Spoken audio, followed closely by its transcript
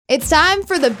It's time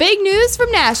for the big news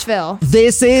from Nashville.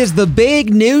 This is the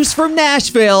big news from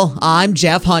Nashville. I'm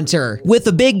Jeff Hunter. With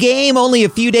the big game only a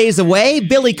few days away,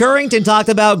 Billy Currington talked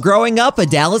about growing up a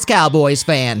Dallas Cowboys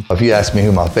fan. If you asked me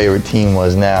who my favorite team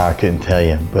was now, I couldn't tell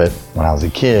you. But when I was a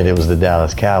kid, it was the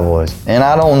Dallas Cowboys. And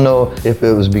I don't know if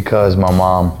it was because my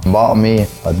mom bought me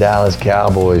a Dallas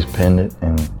Cowboys pendant,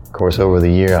 and of course, over the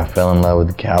year, I fell in love with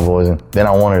the Cowboys, and then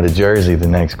I wanted a jersey the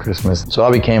next Christmas. So I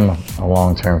became a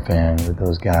long-term fan with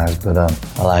those guys, but I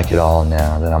like it all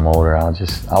now that I'm older.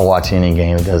 I'll watch any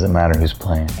game. It doesn't matter who's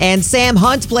playing. And Sam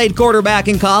Hunt played quarterback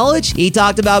in college. He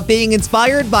talked about being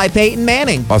inspired by Peyton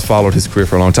Manning. I've followed his career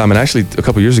for a long time, and actually a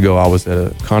couple years ago, I was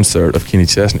at a concert of Kenny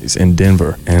Chesney's in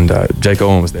Denver, and Jake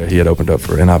Owen was there. He had opened up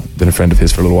for, and I've been a friend of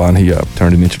his for a little while, and he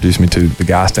turned and introduced me to the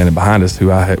guy standing behind us,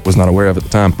 who I was not aware of at the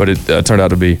time, but it turned out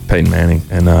to be Peyton Manning,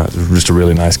 and just a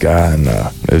really nice guy, and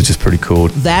it was just pretty cool.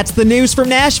 That's the news from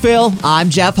Nashville. I'm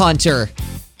Jeff Hunter.